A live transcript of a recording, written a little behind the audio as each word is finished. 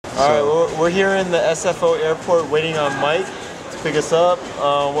Alright, we're here in the SFO airport waiting on Mike to pick us up.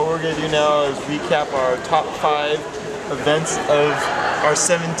 What we're going to do now is recap our top 5 events of our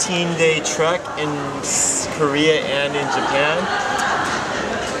 17-day trek in Korea and in Japan.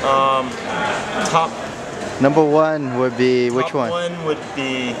 Number 1 would be which one? Top 1 would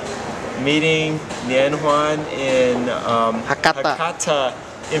be meeting Nianhuan in Hakata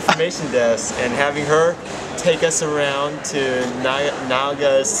information desk and having her take us around to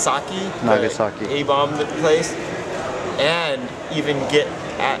Nagasaki, the A-bomb place, and even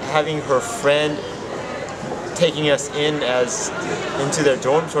having her friend taking us into their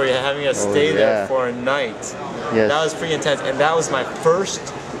dormitory and having us stay there for a night. Yes. That was pretty intense, and that was my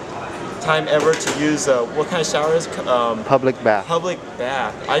first time ever to use what kind of shower is public bath. Public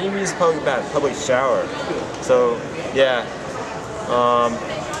bath. I didn't use public bath, public shower. So yeah.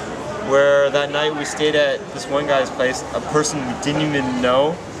 Where that night we stayed at this one guy's place, a person we didn't even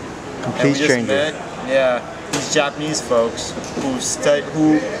know. Complete stranger. Yeah, these Japanese folks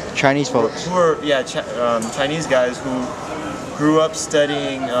Chinese folks. Who were Chinese guys who grew up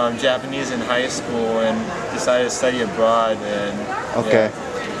studying Japanese in high school and decided to study abroad. And okay,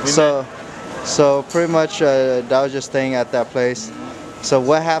 yeah, so pretty much that was just staying at that place. So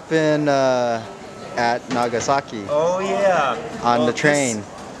what happened at Nagasaki? Oh yeah, on the train.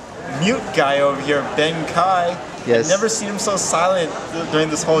 Mute guy over here, Ben Kai. Yes. I've never seen him so silent during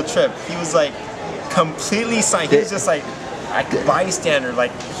this whole trip. He was like completely silent. He was just like a bystander,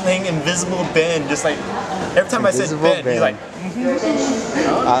 like playing Invisible Ben. Just like every time I said Ben, he's like,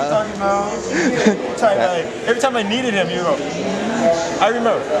 every time I needed him, he would go. I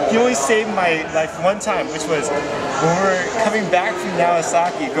remember he only saved my life one time, which was when we were coming back from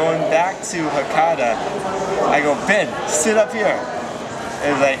Nagasaki, going back to Hakata. I go, Ben, sit up here.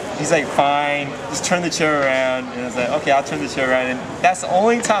 And he's like, fine, just turn the chair around. And I was like, okay, I'll turn the chair around. And that's the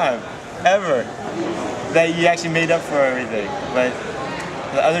only time ever that you actually made up for everything. But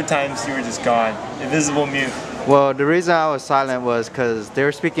the other times you were just gone, invisible mute. Well, the reason I was silent was because they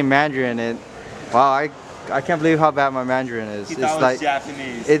were speaking Mandarin, and wow, I can't believe how bad my Mandarin is. He thought it was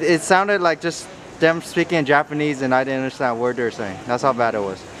Japanese. It sounded like just them speaking in Japanese, and I didn't understand a word they were saying. That's how bad it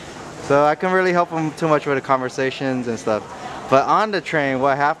was. So I couldn't really help them too much with the conversations and stuff. But on the train,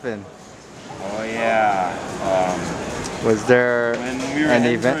 what happened? Oh yeah. Was there when we were an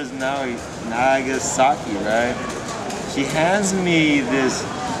heading event? towards Nagasaki, right? She hands me this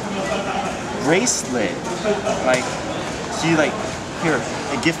bracelet. Here,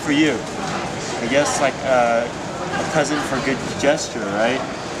 a gift for you. I guess like a present for good gesture, right?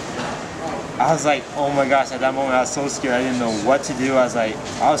 I was like, oh my gosh, at that moment I was so scared. I didn't know what to do. I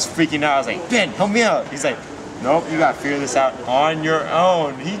was freaking out. I was like, Ben, help me out. He's like, nope, you gotta figure this out on your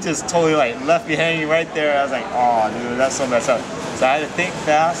own. He just totally like left me hanging right there. I was like, oh dude, that's so messed up. So I had to think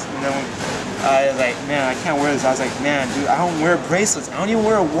fast, and then I was like, man, I can't wear this. I was like, man, dude, I don't wear bracelets. I don't even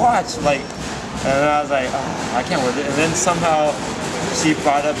wear a watch. And I was like, oh, I can't wear this. And then somehow she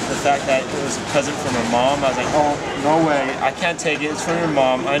brought up the fact that it was a present from her mom. I was like, oh, no way, I can't take it. It's from your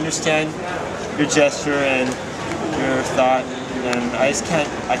mom. I understand your gesture and your thought. And I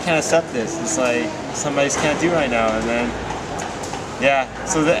can't accept this. It's like somebody can't do right now. And then, yeah.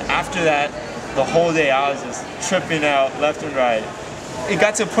 So after that, the whole day I was just tripping out left and right. It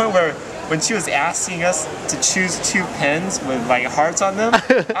got to a point where when she was asking us to choose 2 pens with like hearts on them,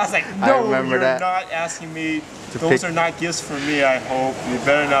 I was like, no, you're not asking me. Those are not gifts for me. I hope you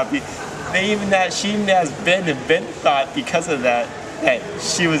better not be. She even asked Ben, and Ben thought because of that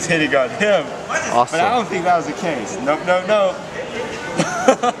she was hitting on him. Awesome. But I don't think that was the case. No.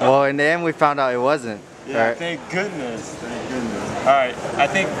 Well, in the end, we found out it wasn't. Yeah, right? Thank goodness. All right, I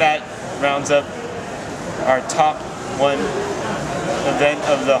think that rounds up our top 1 event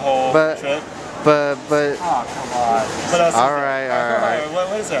of the whole trip. But. Oh, come on. What else? All right.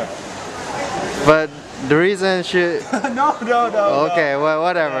 What is there? But the reason she. No. Okay, well,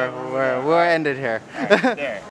 whatever. We'll end it here. Right, there.